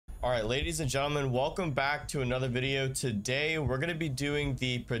All right, ladies and gentlemen, welcome back to another video. Today we're going to be doing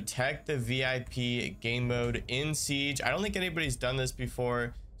the protect the VIP game mode in Siege. I don't think anybody's done this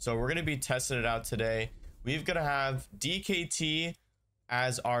before, so we're going to be testing it out today. We're going to have DKT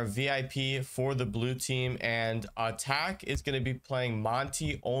as our VIP for the blue team, and attack is going to be playing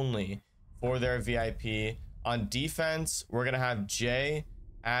Monty only for their VIP. On defense, we're going to have Jay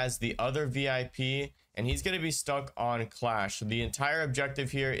as the other VIP, and he's going to be stuck on Clash. So the entire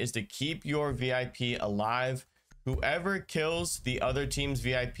objective here is to keep your VIP alive. Whoever kills the other team's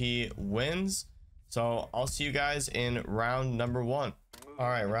VIP wins. So I'll see you guys in round number 1. All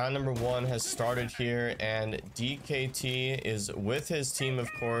right, round number 1 has started here, and DKT is with his team,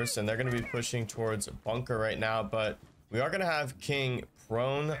 of course, and they're going to be pushing towards bunker right now, but we are going to have King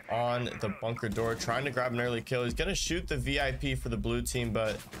prone on the bunker door, trying to grab an early kill. He's going to shoot the VIP for the blue team,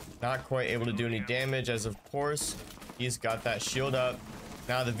 but not quite able to do any damage, as of course he's got that shield up.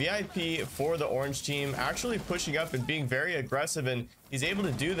 Now the VIP for the orange team actually pushing up and being very aggressive, and he's able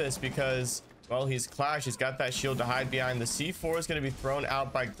to do this because, well, he's Clash. He's got that shield to hide behind. The C4 is going to be thrown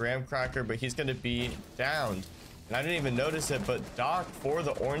out by Graham Cracker, but he's going to be downed, and I didn't even notice it, but Doc for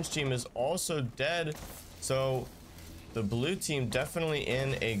the orange team is also dead. So the blue team definitely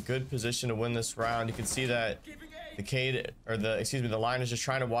in a good position to win this round. You can see that the Cade, or the line is just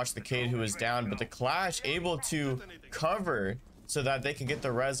trying to watch the Cade who is down, but the Clash able to cover so that they can get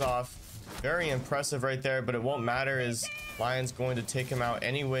the res off. Very impressive right there, but it won't matter as Lion's going to take him out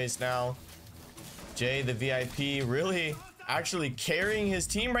anyways. Now Jay, the VIP, really actually carrying his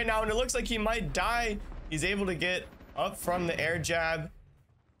team right now, and it looks like he might die. He's able to get up from the air jab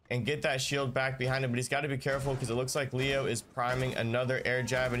and get that shield back behind him, but he's got to be careful because it looks like Leo is priming another air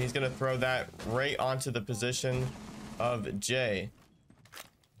jab, and he's going to throw that right onto the position of Jay.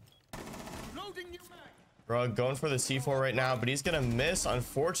 Grug going for the C4 right now, but he's going to miss,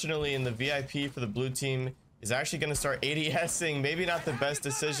 unfortunately, and the VIP for the blue team is actually going to start ADSing. Maybe not the best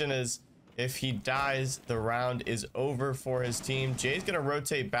decision, as if he dies, the round is over for his team. Jay's going to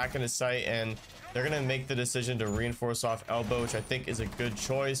rotate back into sight, and they're going to make the decision to reinforce off elbow, which I think is a good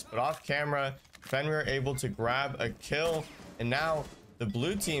choice. But off camera, Fenrir able to grab a kill, and now the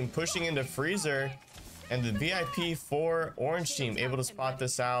blue team pushing into freezer, and the VIP for orange team able to spot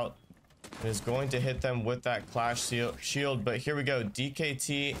this out and is going to hit them with that Clash shield. But here we go,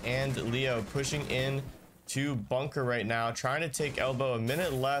 DKT and Leo pushing in to bunker right now, trying to take elbow. A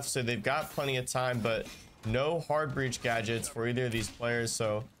minute left, so they've got plenty of time, but no hard breach gadgets for either of these players,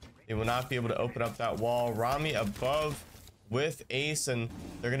 so they will not be able to open up that wall. Rami above with Ace, and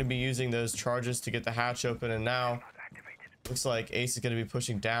they're going to be using those charges to get the hatch open, and now looks like Ace is going to be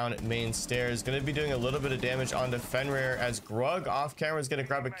pushing down at main stairs, going to be doing a little bit of damage onto Fenrir, as Grug off camera is going to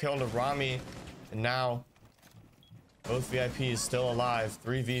grab a kill into Rami, and now both VIPs still alive.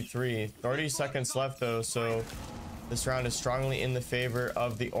 3v3, 30 seconds left though, so this round is strongly in the favor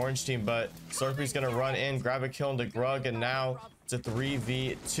of the orange team, but Slurpy's going to run in, grab a kill into Grug, and now it's a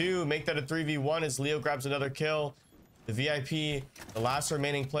 3v2. Make that a 3v1 as Leo grabs another kill. The VIP, the last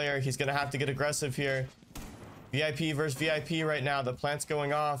remaining player, he's going to have to get aggressive here. VIP versus VIP right now. The plant's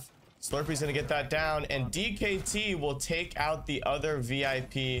going off. Slurpy's going to get that down, and DKT will take out the other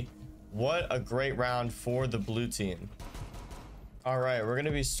VIP. What a great round for the blue team. All right, we're going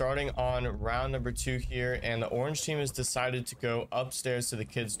to be starting on round number 2 here, and the orange team has decided to go upstairs to the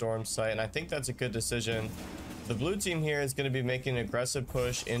kids dorm site, and I think that's a good decision. The blue team here is going to be making an aggressive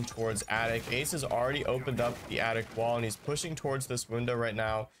push in towards attic. Ace has already opened up the attic wall, and he's pushing towards this window right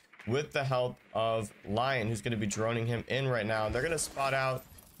now with the help of Lion, who's going to be droning him in right now. And they're going to spot out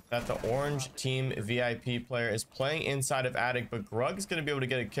that the orange team VIP player is playing inside of attic, but Grug is going to be able to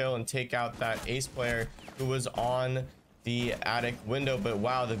get a kill and take out that Ace player who was on the attic window. But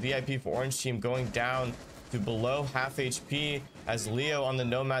wow, the VIP for orange team going down to below half HP, as Leo on the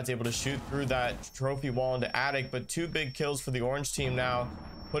Nomad's able to shoot through that trophy wall into attic. But 2 big kills for the orange team now,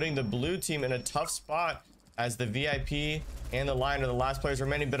 putting the blue team in a tough spot, as the VIP and the Lion are the last players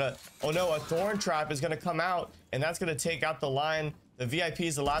remaining. But oh no, a thorn trap is going to come out, and that's going to take out the Lion. The VIP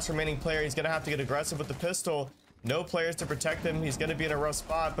is the last remaining player. He's going to have to get aggressive with the pistol. No players to protect him. He's going to be in a rough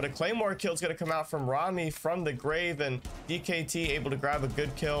spot, but a Claymore kill is going to come out from Rami from the grave, and DKT able to grab a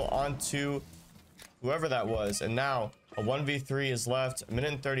good kill onto whoever that was. And now a 1v3 is left, a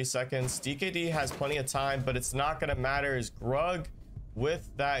minute and 30 seconds. DKT has plenty of time, but it's not going to matter, as Grug with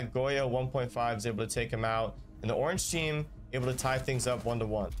that Goyo 1.5 is able to take him out, and the orange team able to tie things up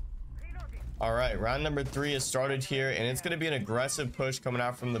 1-1. All right, round number 3 is started here, and it's going to be an aggressive push coming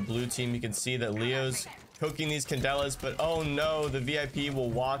out from the blue team. You can see that Leo's cooking these Candelas, but oh no, the VIP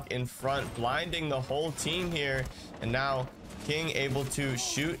will walk in front, blinding the whole team here. And now King able to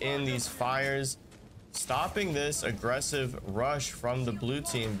shoot in these fires, stopping this aggressive rush from the blue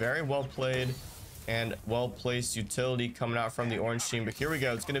team. Very well played and well placed utility coming out from the orange team. But here we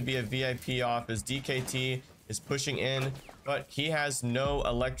go. It's going to be a VIP off as DKT is pushing in, but he has no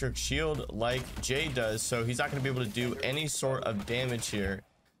electric shield like Jay does, so he's not going to be able to do any sort of damage here.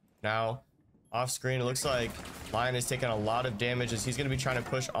 Now off screen, it looks like Lion is taking a lot of damage as he's going to be trying to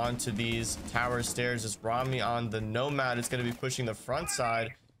push onto these tower stairs. As Rami on the Nomad is going to be pushing the front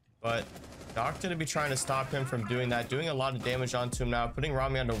side, but Doc going to be trying to stop him from doing that, doing a lot of damage onto him now, putting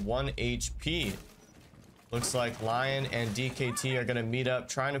Rami under 1 HP. Looks like Lion and DKT are going to meet up,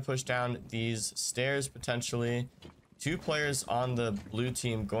 trying to push down these stairs potentially. 2 players on the blue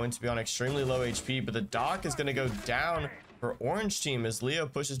team going to be on extremely low HP, but the Doc is going to go down for orange team as Leo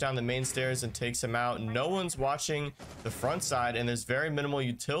pushes down the main stairs and takes him out. No one's watching the front side, and there's very minimal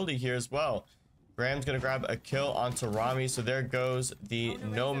utility here as well. Graham's going to grab a kill onto Rami, so there goes the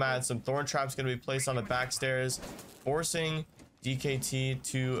Nomad. Some thorn traps going to be placed on the back stairs, forcing DKT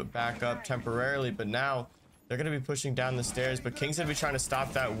to back up temporarily, but now they're going to be pushing down the stairs, but King's going to be trying to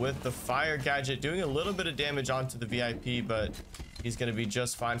stop that with the fire gadget, doing a little bit of damage onto the VIP, but he's going to be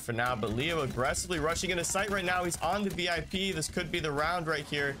just fine for now. But Leo aggressively rushing into sight right now. He's on the VIP. This could be the round right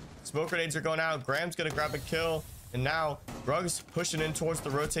here. Smoke grenades are going out. Graham's going to grab a kill, and now Rug's pushing in towards the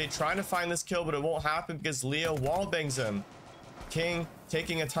rotate, trying to find this kill, but it won't happen because Leo wallbangs him. King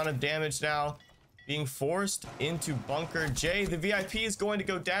taking a ton of damage now, being forced into bunker. Jay, the VIP is going to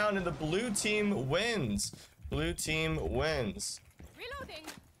go down, and the blue team wins. Blue team wins. Reloading.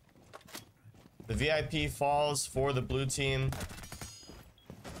 The VIP falls for the blue team,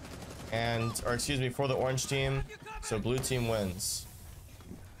 or excuse me, for the orange team. So blue team wins.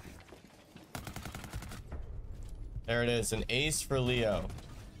 There it is, an ace for Leo.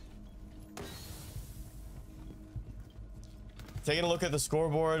 Taking a look at the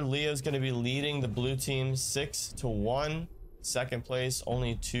scoreboard, Leo's going to be leading the blue team 6-1. Second place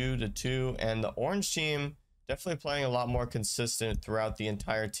only 2-2, and the orange team definitely playing a lot more consistent throughout the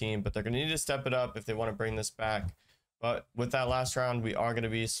entire team, but they're going to need to step it up if they want to bring this back. But with that last round, we are going to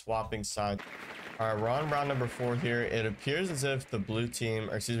be swapping sides. All right, we're on round number 4 here. It appears as if the blue team,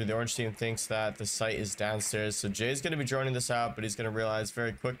 or excuse me, the orange team thinks that the site is downstairs. So Jay's going to be joining this out, but he's going to realize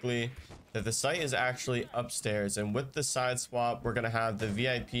very quickly that the site is actually upstairs. And with the side swap, we're going to have the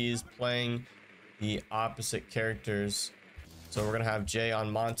VIPs playing the opposite characters. So we're going to have Jay on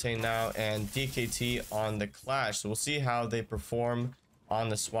Montaigne now and DKT on the Clash. So we'll see how they perform on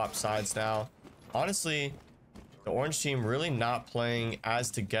the swap sides now. Honestly, the orange team really not playing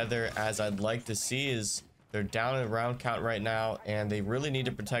as together as I'd like to see. Is they're down in round count right now, and they really need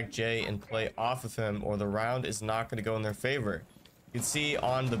to protect Jay and play off of him, or the round is not going to go in their favor. You can see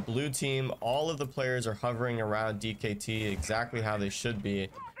on the blue team, all of the players are hovering around DKT exactly how they should be.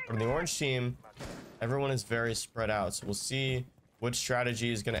 From the orange team, everyone is very spread out, so we'll see which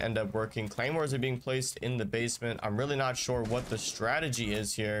strategy is going to end up working. Claymores are being placed in the basement. I'm really not sure what the strategy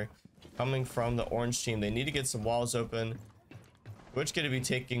is here coming from the orange team. They need to get some walls open. Twitch going to be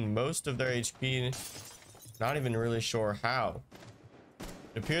taking most of their HP. Not even really sure how.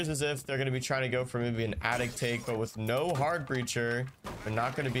 It appears as if they're going to be trying to go for maybe an attic take, but with no hard breacher, they're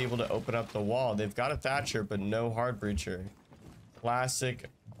not going to be able to open up the wall. They've got a Thatcher, but no hard breacher. Classic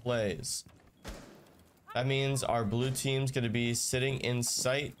plays. That means our blue team's going to be sitting in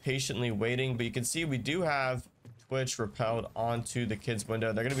sight, patiently waiting. But you can see we do have Twitch repelled onto the kids'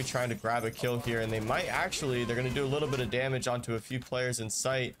 window. They're going to be trying to grab a kill here, and they might actually, they're going to do a little bit of damage onto a few players in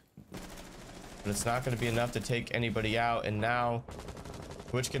sight. But it's not going to be enough to take anybody out. And now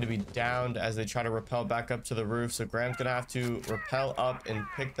Twitch going to be downed as they try to rappel back up to the roof. So Graham's going to have to rappel up and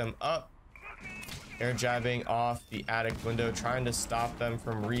pick them up. Air jabbing off the attic window, trying to stop them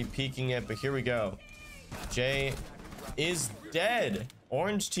from re-peeking it. But here we go. Jay is dead.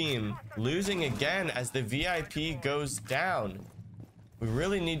 Orange team losing again as the VIP goes down. We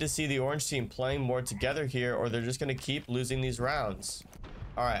really need to see the orange team playing more together here, or they're just going to keep losing these rounds.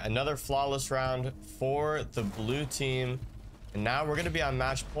 All right, another flawless round for the blue team, and now we're going to be on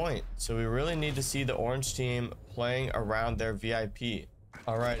match point, so we really need to see the orange team playing around their VIP.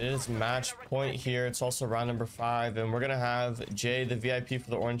 All right, it is match point here. It's also round number 5, and we're gonna have Jay, the VIP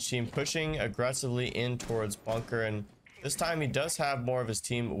for the orange team, pushing aggressively in towards bunker, and this time he does have more of his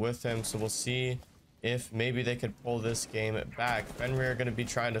team with him, so we'll see if maybe they could pull this game back. Fenrir going to be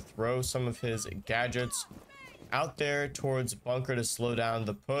trying to throw some of his gadgets out there towards bunker to slow down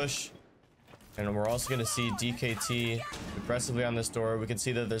the push, and we're also going to see DKT aggressively on this door. We can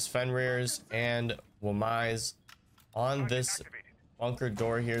see that there's Fenrirs and Wamais on this bunker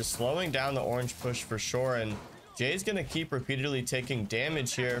door here, slowing down the orange push for sure. And Jay's gonna keep repeatedly taking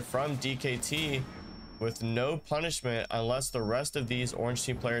damage here from DKT with no punishment unless the rest of these orange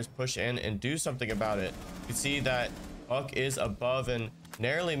team players push in and do something about it. You can see that Buck is above and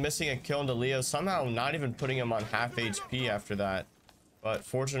narrowly missing a kill into Leo, somehow not even putting him on half HP after that. But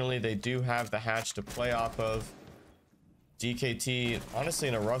fortunately, they do have the hatch to play off of. DKT honestly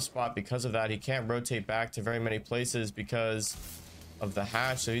in a rough spot because of that. He can't rotate back to very many places because of the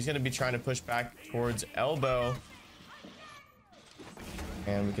hatch, so he's going to be trying to push back towards elbow.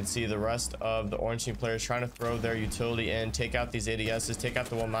 And we can see the rest of the orange team players trying to throw their utility in, take out these ADSs, take out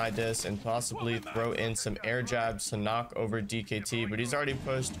the Wamai and possibly throw in some air jabs to knock over DKT. But he's already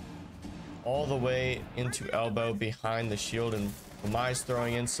pushed all the way into elbow behind the shield, and Wamai's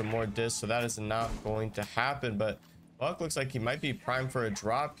throwing in some more discs, so that is not going to happen. But Buck looks like he might be primed for a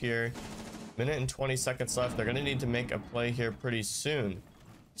drop here. Minute and 20 seconds left. They're going to need to make a play here pretty soon.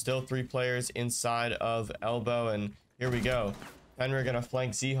 Still 3 players inside of elbow, and here we go. Fenrir gonna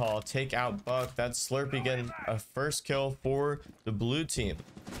flank Z-Hall, take out Buck. That's Slurpee getting a first kill for the blue team.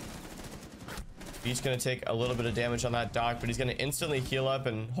 He's gonna take a little bit of damage on that Doc, but he's gonna instantly heal up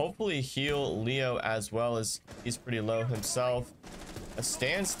and hopefully heal Leo as well, as he's pretty low himself. A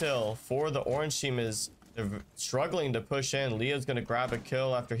standstill for the orange team is they're struggling to push in. Leo's gonna grab a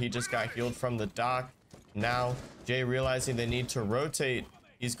kill after he just got healed from the Doc. Now Jay realizing they need to rotate,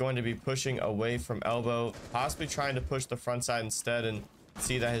 he's going to be pushing away from elbow, possibly trying to push the front side instead, and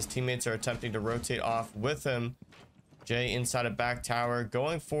see that his teammates are attempting to rotate off with him. Jay inside a back tower,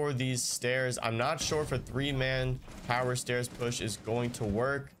 going for these stairs. I'm not sure if a 3-man tower stairs push is going to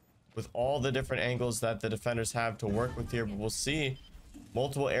work with all the different angles that the defenders have to work with here, but we'll see.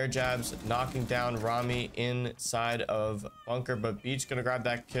 Multiple air jabs knocking down Rami inside of bunker, but Beach gonna grab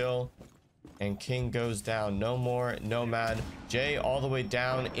that kill. And King goes down. No more Nomad. Jay all the way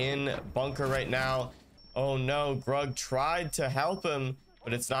down in bunker right now. Oh no, Grug tried to help him,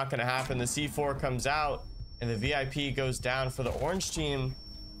 but it's not going to happen. The C4 comes out and the VIP goes down for the orange team.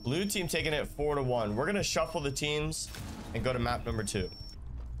 Blue team taking it 4-1. We're going to shuffle the teams and go to map number 2.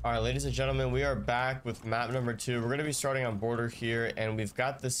 All right, ladies and gentlemen, we are back with map number 2. We're going to be starting on border here, and we've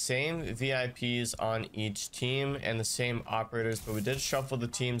got the same VIPs on each team and the same operators, but we did shuffle the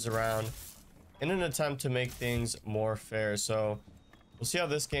teams around in an attempt to make things more fair. So we'll see how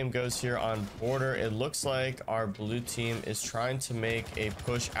this game goes here on border. It looks like our blue team is trying to make a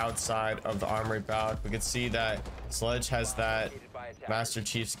push outside of the armory bout. We can see that Sledge has that Master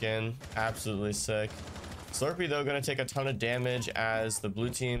Chief skin, absolutely sick. Slurpee though going to take a ton of damage as the blue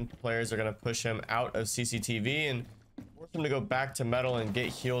team players are going to push him out of CCTV and force him to go back to metal and get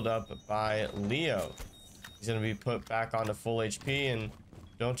healed up by Leo. He's going to be put back onto full HP, and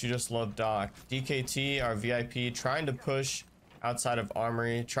don't you just love Doc? DKT, our VIP, trying to push outside of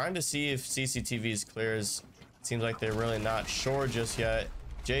armory, trying to see if CCTV is clear. Seems like they're really not sure just yet.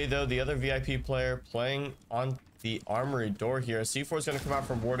 Jay though, the other VIP player, playing on the armory door here. C4 is going to come out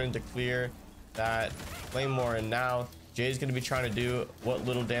from Warden to clear that Claymore, and now Jay's going to be trying to do what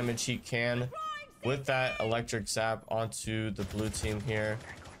little damage he can with that electric zap onto the blue team here.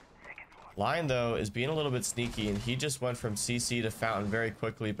 Lion though is being a little bit sneaky, and he just went from CC to Fountain very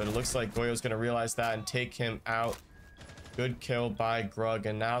quickly, but it looks like Goyo's going to realize that and take him out. Good kill by Grug,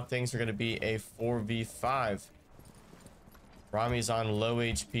 and now things are going to be a 4v5. Rami's on low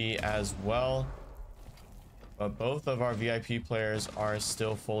HP as well, but both of our VIP players are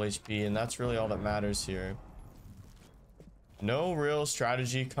still full HP, and that's really all that matters here. No real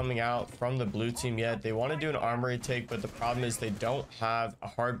strategy coming out from the blue team yet. They want to do an armory take, but the problem is they don't have a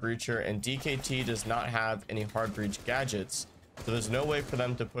hard breacher, and DKT does not have any hard breach gadgets, so there's no way for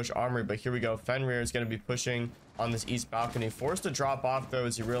them to push armory. But here we go. Fenrir is going to be pushing on this east balcony, forced to drop off though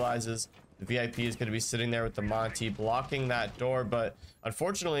as he realizes the VIP is going to be sitting there with the Monty blocking that door. But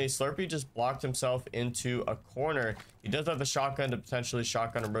unfortunately, Slurpee just blocked himself into a corner. He does have the shotgun to potentially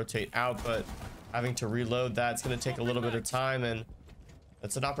shotgun and rotate out, but having to reload that's going to take a little bit of time, and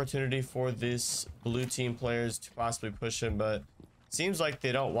that's an opportunity for this blue team players to possibly push him, but seems like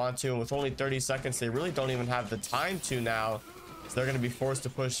they don't want to, and with only 30 seconds they really don't even have the time to now, so they're going to be forced to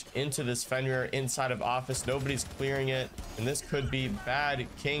push into this Fenrir inside of office. Nobody's clearing it, and this could be bad.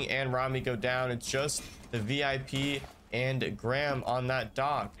 King and Rami go down. It's just the VIP and Graham on that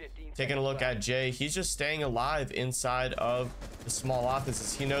dock. Taking a look at Jay, he's just staying alive inside of the small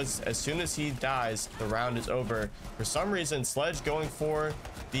offices. He knows as soon as he dies, the round is over. For some reason, Sledge going for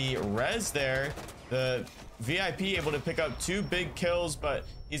the res there. The VIP able to pick up 2 big kills, but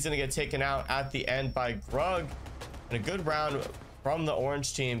he's going to get taken out at the end by Grug. And a good round from the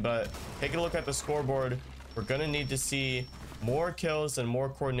orange team, but taking a look at the scoreboard, we're going to need to see more kills and more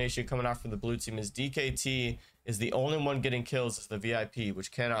coordination coming out from the blue team, as DKT is the only one getting kills as the VIP,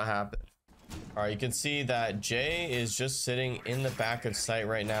 which cannot happen. All right, you can see that Jay is just sitting in the back of site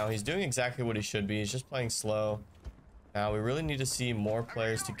right now. He's doing exactly what he should be. He's just playing slow. Now we really need to see more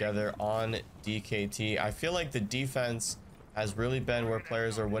players together on DKT. I feel like the defense has really been where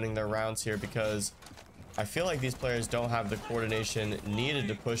players are winning their rounds here, because I feel like these players don't have the coordination needed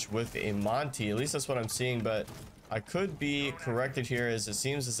to push with a Monty. At least that's what I'm seeing, but I could be corrected here, as it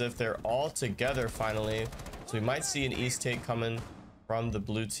seems as if they're all together finally. So we might see an East take coming from the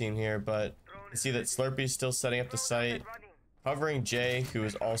blue team here, but you see that Slurpee's still setting up the site, covering Jay, who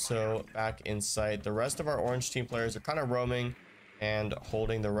is also back in sight. The rest of our orange team players are kind of roaming and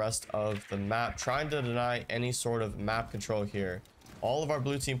holding the rest of the map, trying to deny any sort of map control here. All of our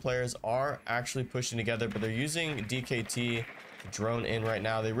blue team players are actually pushing together, but they're using DKT to drone in right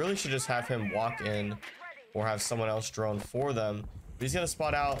now. They really should just have him walk in or have someone else drone for them. But he's going to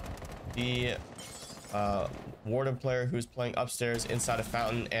spot out the Warden player who's playing upstairs inside a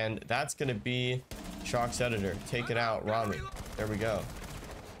fountain, and that's going to be Shawk's editor taking out Rami. There we go.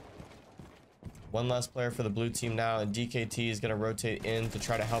 One less player for the blue team now, and DKT is going to rotate in to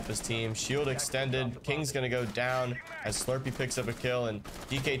try to help his team. Shield extended. King's going to go down as Slurpee picks up a kill, and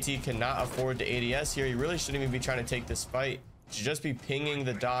DKT cannot afford to ADS here. He really shouldn't even be trying to take this fight. He should just be pinging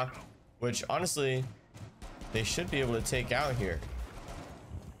the dock, which honestly they should be able to take out here.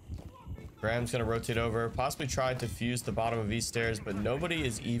 Graham's going to rotate over, possibly try to fuse the bottom of East stairs, but nobody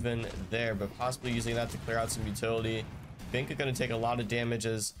is even there, but possibly using that to clear out some utility. Bink is going to take a lot of damage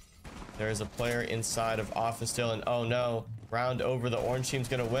as there is a player inside of office still, and oh no, round over. The orange team's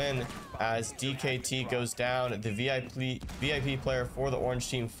going to win as DKT goes down. The VIP player for the orange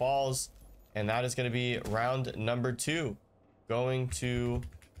team falls, and that is going to be round number 2 going to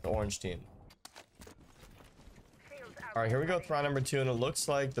the orange team. All right, here we go with round number 2, and it looks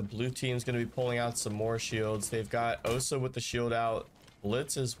like the blue team's going to be pulling out some more shields. They've got Osa with the shield out,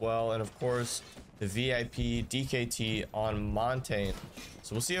 Blitz as well, and of course the VIP DKT on Montaigne.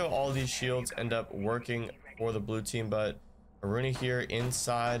 So we'll see how all these shields end up working for the blue team, but Aruna here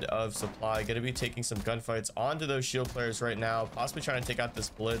inside of supply, going to be taking some gunfights onto those shield players right now, possibly trying to take out this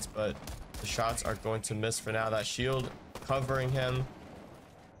Blitz, but the shots are going to miss for now. That shield covering him.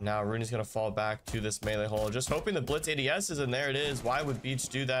 Now Rooney's going to fall back to this melee hole, just hoping the Blitz ADS is, and there it is. Why would Beach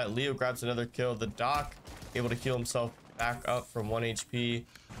do that? Leo grabs another kill. The Doc able to heal himself back up from 1 HP,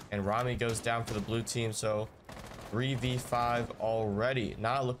 and Rami goes down for the blue team. So 3v5 already.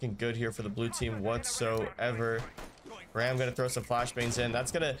 Not looking good here for the blue team whatsoever. Graham going to throw some flashbangs in.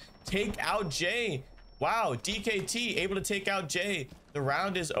 That's going to take out Jay. Wow, DKT able to take out Jay. The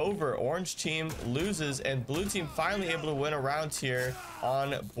round is over. Orange team loses, and blue team finally able to win a round here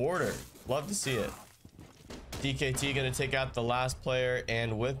on border. Love to see it. DKT going to take out the last player,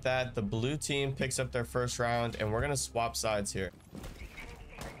 and with that, the blue team picks up their first round, and we're going to swap sides here.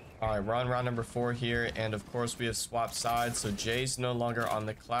 All right, we're on round number 4 here, and of course we have swapped sides. So Jay's no longer on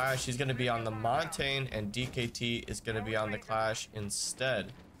the Clash. He's going to be on the Montaigne, and DKT is going to be on the Clash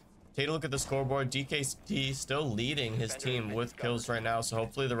instead. Take a look at the scoreboard. DKT still leading his team with kills right now, so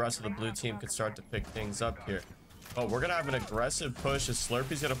hopefully the rest of the blue team can start to pick things up here. Oh, we're gonna have an aggressive push as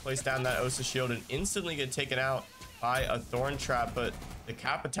Slurpee's gonna place down that Osa shield and instantly get taken out by a thorn trap, but the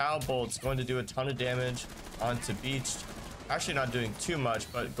Capital Bolt's going to do a ton of damage onto Beach. Actually not doing too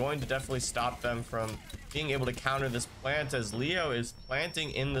much, but going to definitely stop them from being able to counter this plant, as Leo is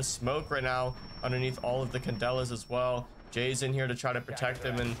planting in the smoke right now underneath all of the Candelas as well. Jay's in here to try to protect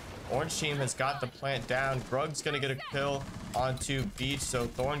him, and orange team has got the plant down. Grug's gonna get a kill onto Beach, so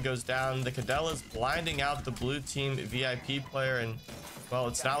Thorn goes down. The Cadela's blinding out the blue team VIP player, and well,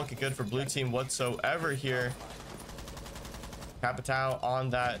 it's not looking good for blue team whatsoever here. Capital on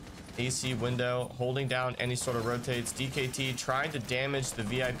that AC window, holding down any sort of rotates. DKT trying to damage the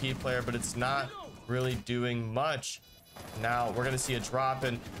VIP player, but it's not really doing much. Now we're going to see a drop,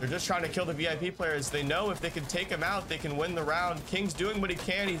 and they're just trying to kill the VIP players. They know if they can take him out, they can win the round. King's doing what he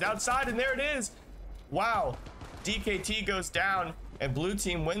can. He's outside, and there it is. Wow. DKT goes down, and blue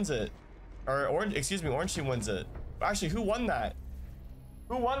team wins it. Or orange team wins it. Actually, who won that?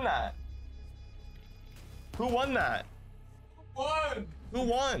 Who won that? Who won that? Who won? Who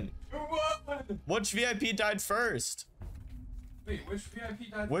won? Who won? Which VIP died first? Wait, which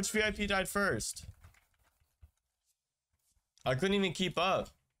VIP died? Which VIP died first? I couldn't even keep up.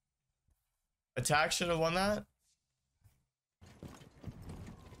 Attack should have won that.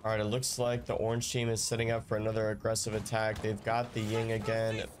 All right, it looks like the orange team is setting up for another aggressive attack. They've got the Ying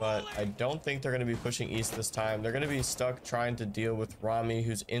again, but I don't think they're going to be pushing east this time. They're going to be stuck trying to deal with Rami,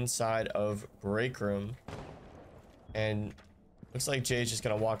 who's inside of break room. And Looks like Jay's just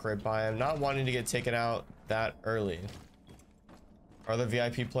gonna walk right by him, not wanting to get taken out that early. Our other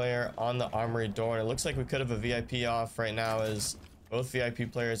VIP player on the armory door, and it looks like we could have a VIP off right now as both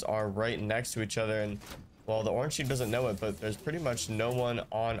VIP players are right next to each other. And well, the orange team doesn't know it, but there's pretty much no one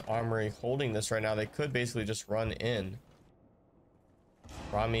on armory holding this right now. They could basically just run in.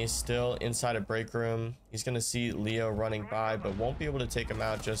 Rami still inside a break room. He's gonna see Leo running by, but won't be able to take him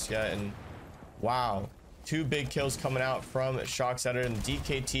out just yet. And wow, 2 big kills coming out from Shawk's editor, and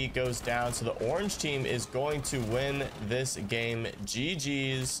DKT goes down. So the orange team is going to win this game.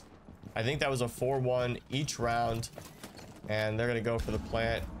 GG's. I think that was a 4-1 each round, and they're gonna go for the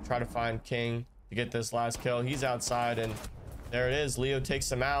plant, try to find King to get this last kill. He's outside, and there it is. Leo takes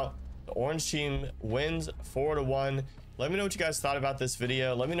him out. The orange team wins 4-1. Let me know what you guys thought about this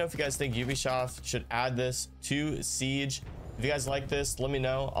video. Let me know if you guys think Ubisoft should add this to Siege. If you guys like this, let me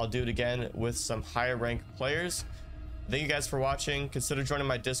know. I'll do it again with some higher ranked players. Thank you guys for watching. Consider joining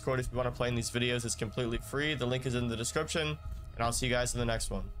my Discord if you want to play in these videos. It's completely free. The link is in the description, and I'll see you guys in the next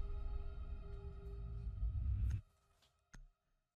one.